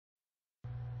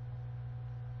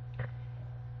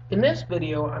In this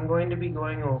video, I'm going to be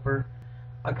going over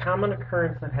a common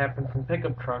occurrence that happens in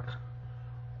pickup trucks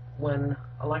when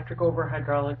electric over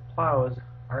hydraulic plows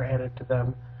are added to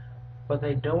them, but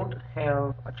they don't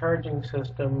have a charging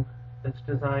system that's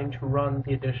designed to run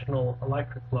the additional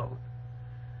electric load.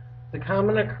 The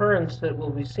common occurrence that will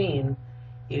be seen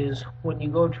is when you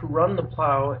go to run the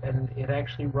plow and it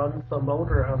actually runs the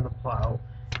motor on the plow,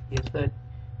 is that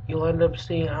you'll end up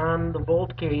seeing on the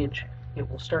volt gauge it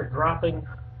will start dropping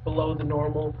below the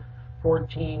normal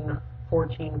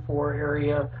 14.4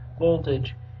 area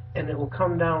voltage, and it will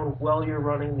come down while you're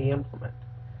running the implement.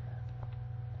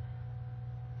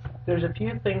 There's a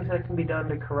few things that can be done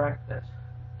to correct this.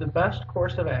 The best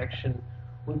course of action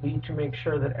would be to make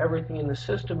sure that everything in the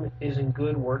system is in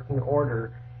good working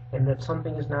order and that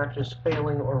something is not just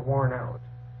failing or worn out.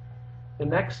 The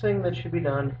next thing that should be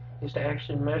done is to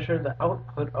actually measure the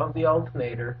output of the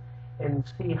alternator and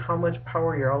see how much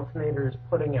power your alternator is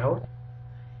putting out.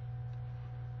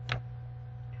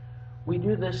 We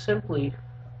do this simply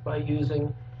by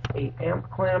using an amp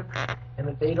clamp and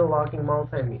a data logging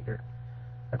multimeter.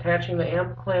 Attaching the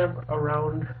amp clamp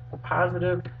around the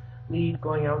positive lead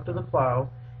going out to the plow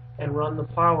and run the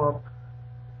plow up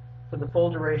for the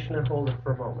full duration and hold it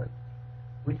for a moment.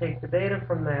 We take the data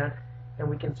from that and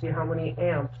we can see how many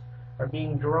amps are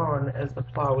being drawn as the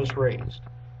plow is raised.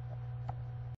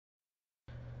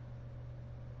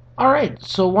 Alright,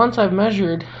 so once I've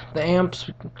measured the amps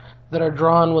that are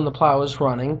drawn when the plow is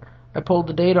running, I pulled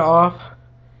the data off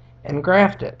and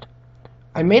graphed it.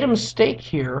 I made a mistake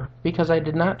here because I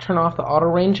did not turn off the auto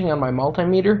ranging on my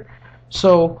multimeter,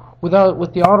 so with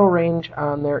the auto range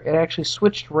on there, it actually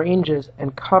switched ranges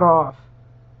and cut off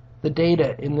the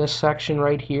data in this section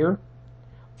right here.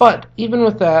 But even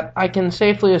with that, I can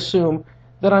safely assume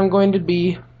that I'm going to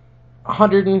be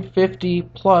 150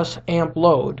 plus amp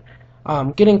load,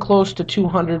 getting close to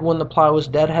 200 when the plow is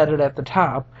deadheaded at the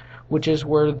top, which is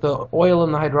where the oil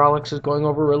in the hydraulics is going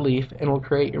over relief and will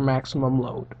create your maximum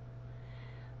load.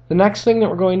 The next thing that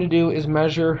we're going to do is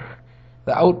measure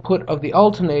the output of the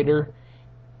alternator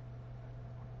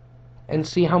and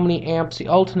see how many amps the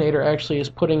alternator actually is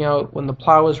putting out when the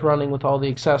plow is running with all the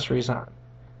accessories on.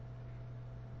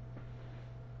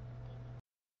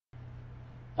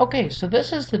 Okay, so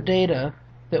this is the data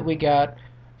that we got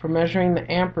for measuring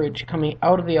the amperage coming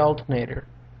out of the alternator.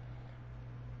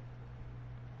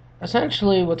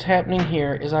 Essentially what's happening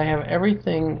here is I have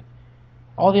everything,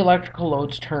 all the electrical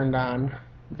loads turned on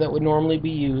that would normally be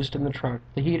used in the truck.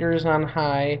 The heater is on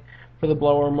high for the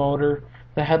blower motor,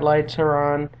 the headlights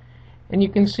are on, and you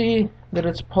can see that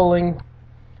it's pulling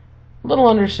a little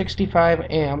under 65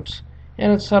 amps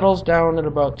and it settles down at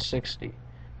about 60.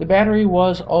 The battery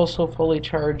was also fully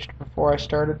charged before I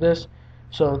started this,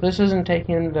 so this isn't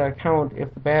taking into account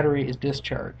if the battery is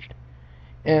discharged.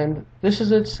 And this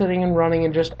is it sitting and running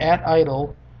and just at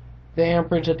idle, the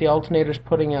amperage that the alternator is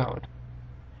putting out.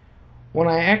 When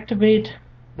I activate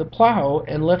the plow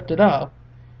and lift it up,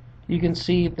 you can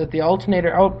see that the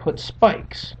alternator output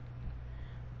spikes.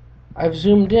 I've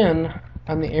zoomed in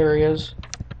on the areas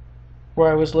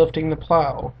where I was lifting the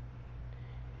plow,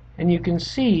 and you can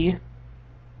see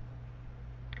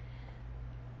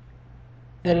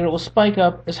that it will spike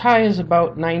up as high as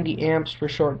about 90 amps for a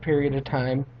short period of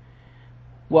time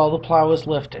while the plow is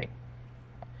lifting.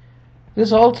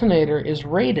 This alternator is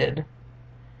rated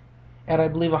at, I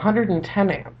believe,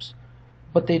 110 amps,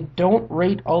 but they don't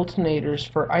rate alternators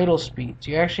for idle speeds.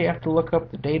 You actually have to look up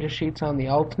the data sheets on the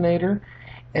alternator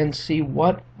and see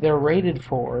what they're rated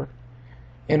for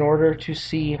in order to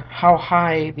see how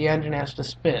high the engine has to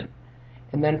spin,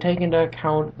 and then take into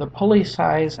account the pulley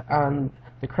size on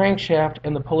the crankshaft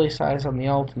and the pulley size on the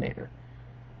alternator.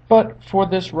 But for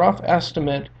this rough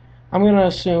estimate, I'm going to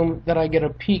assume that I get a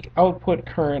peak output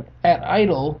current at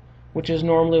idle, which is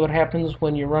normally what happens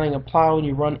when you're running a plow and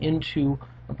you run into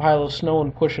a pile of snow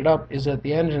and push it up, is that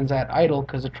the engine's at idle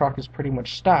because the truck is pretty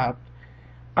much stopped.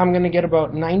 I'm going to get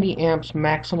about 90 amps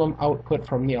maximum output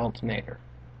from the alternator.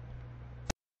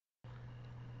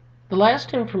 The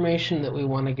last information that we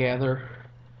want to gather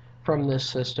from this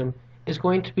system is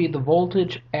going to be the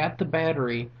voltage at the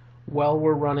battery while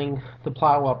we're running the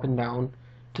plow up and down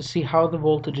to see how the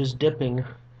voltage is dipping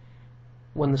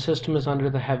when the system is under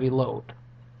the heavy load.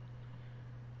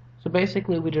 So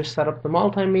basically we just set up the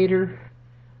multimeter,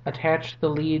 attach the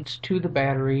leads to the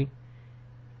battery,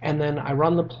 and then I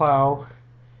run the plow,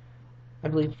 I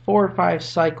believe 4 or 5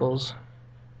 cycles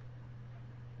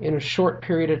in a short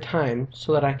period of time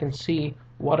so that I can see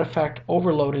what effect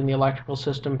overloading the electrical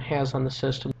system has on the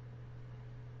system.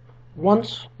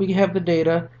 Once we have the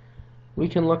data, we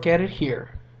can look at it here.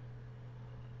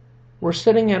 We're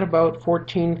sitting at about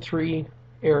 14.3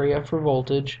 area for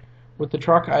voltage with the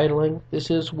truck idling. This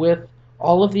is with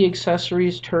all of the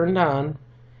accessories turned on,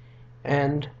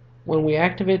 and when we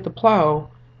activate the plow,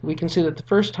 we can see that the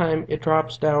first time it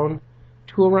drops down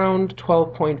to around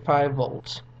 12.5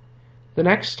 volts. The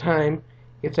next time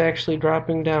it's actually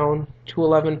dropping down to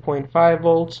 11.5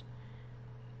 volts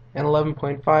and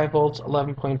 11.5 volts,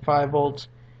 11.5 volts.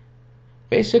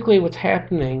 Basically what's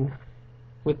happening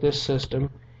with this system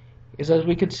is, as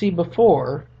we could see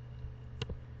before,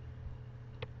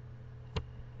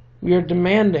 we are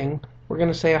demanding, we're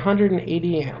going to say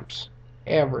 180 amps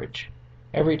average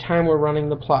every time we're running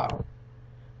the plow.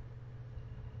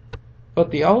 But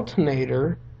the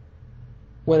alternator,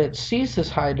 when it sees this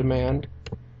high demand,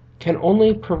 can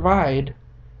only provide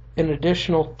an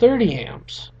additional 30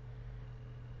 amps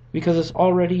because it's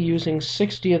already using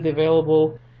 60 of the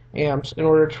available amps in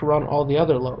order to run all the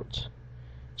other loads.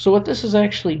 So what this is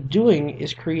actually doing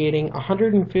is creating a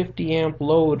 150 amp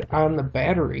load on the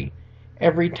battery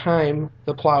every time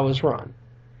the plow is run.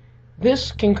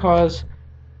 This can cause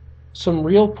some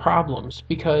real problems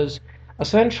because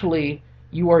essentially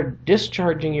you are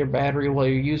discharging your battery while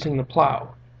you're using the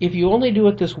plow. If you only do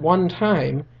it this one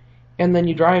time and then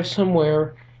you drive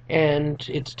somewhere and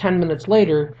it's 10 minutes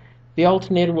later, the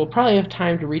alternator will probably have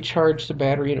time to recharge the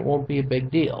battery and it won't be a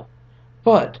big deal.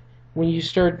 But when you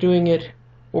start doing it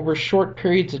over short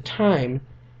periods of time,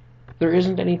 there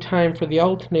isn't any time for the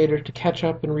alternator to catch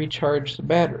up and recharge the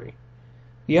battery.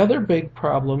 The other big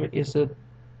problem is that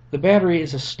the battery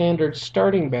is a standard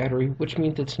starting battery, which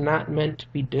means it's not meant to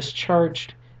be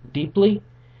discharged deeply,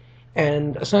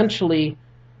 and essentially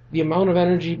the amount of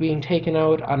energy being taken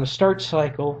out on a start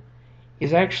cycle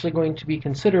is actually going to be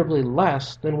considerably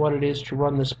less than what it is to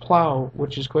run this plow,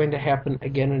 which is going to happen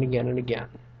again and again and again.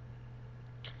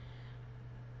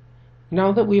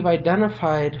 Now that we've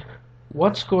identified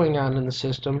what's going on in the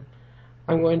system,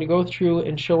 I'm going to go through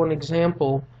and show an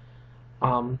example,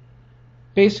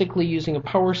 basically using a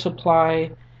power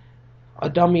supply, a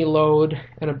dummy load,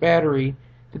 and a battery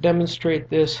to demonstrate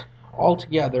this all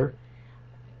together.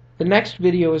 The next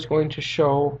video is going to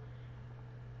show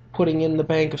putting in the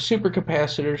bank of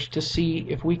supercapacitors to see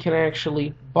if we can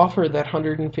actually buffer that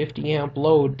 150 amp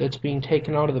load that's being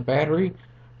taken out of the battery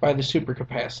by the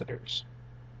supercapacitors.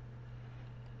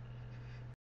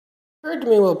 It occurred to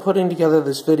me while putting together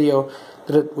this video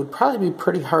that it would probably be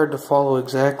pretty hard to follow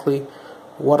exactly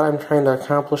what I'm trying to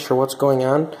accomplish or what's going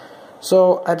on.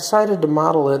 So I decided to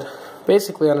model it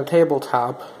basically on a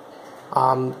tabletop,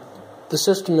 the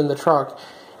system in the truck,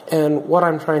 and what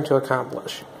I'm trying to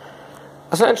accomplish.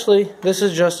 Essentially, this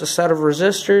is just a set of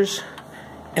resistors,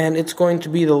 and it's going to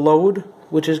be the load,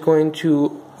 which is going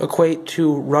to equate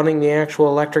to running the actual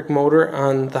electric motor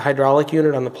on the hydraulic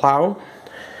unit on the plow.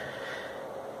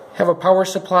 Have a power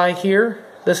supply here.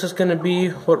 This is going to be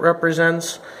what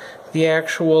represents the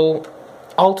actual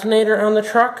alternator on the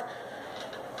truck.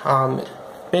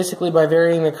 Basically, by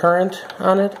varying the current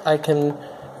on it, I can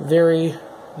vary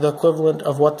the equivalent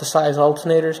of what the size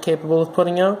alternator is capable of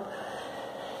putting out.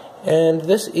 And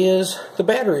this is the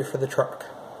battery for the truck.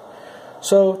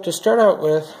 So to start out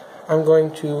with, I'm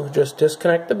going to just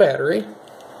disconnect the battery,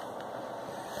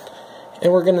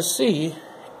 and we're going to see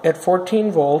at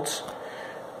 14 volts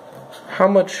how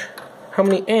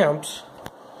many amps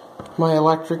my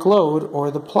electric load,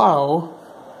 or the plow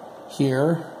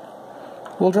here,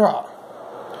 will draw.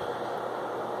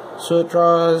 So it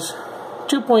draws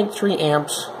 2.3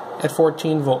 amps at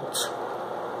 14 volts.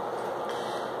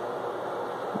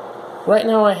 Right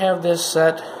now I have this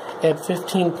set at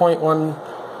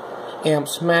 15.1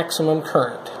 amps maximum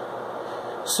current.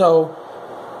 So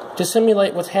to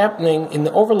simulate what's happening in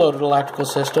the overloaded electrical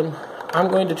system, I'm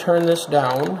going to turn this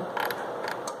down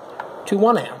to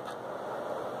 1 amp.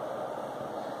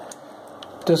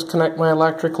 Disconnect my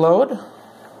electric load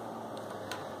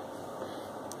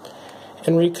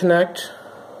and reconnect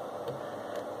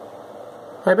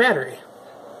my battery.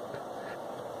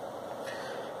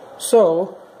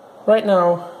 So right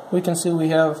now we can see we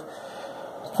have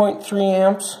 0.3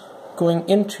 amps going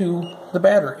into the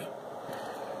battery.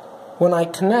 When I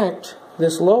connect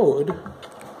this load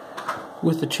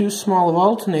with the too small of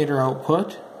alternator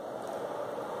output,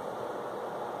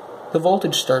 the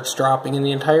voltage starts dropping in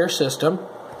the entire system.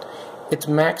 It's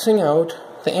maxing out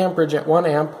the amperage at 1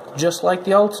 amp, just like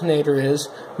the alternator is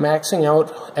maxing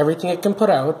out everything it can put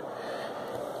out.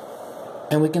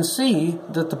 And we can see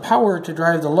that the power to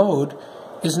drive the load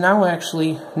is now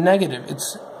actually negative.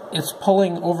 It's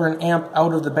pulling over an amp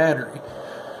out of the battery.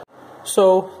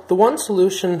 So the one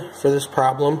solution for this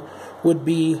problem would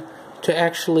be to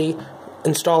actually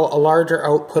install a larger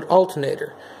output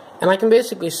alternator. And I can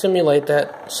basically simulate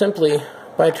that simply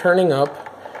by turning up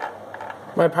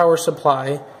my power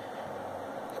supply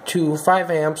to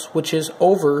 5 amps, which is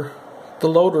over the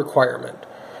load requirement.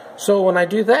 So when I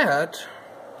do that,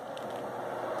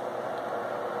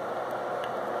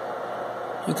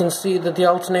 you can see that the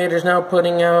alternator is now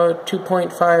putting out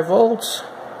 2.5 volts.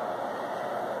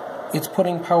 It's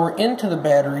putting power into the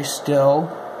battery still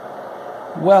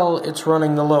while it's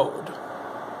running the load.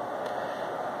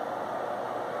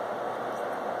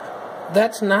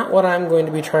 That's not what I'm going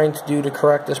to be trying to do to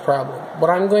correct this problem. What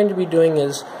I'm going to be doing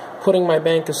is putting my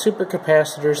bank of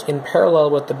supercapacitors in parallel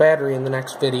with the battery in the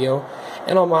next video,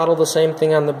 and I'll model the same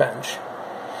thing on the bench.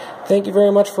 Thank you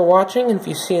very much for watching, and if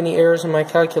you see any errors in my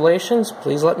calculations,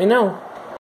 please let me know.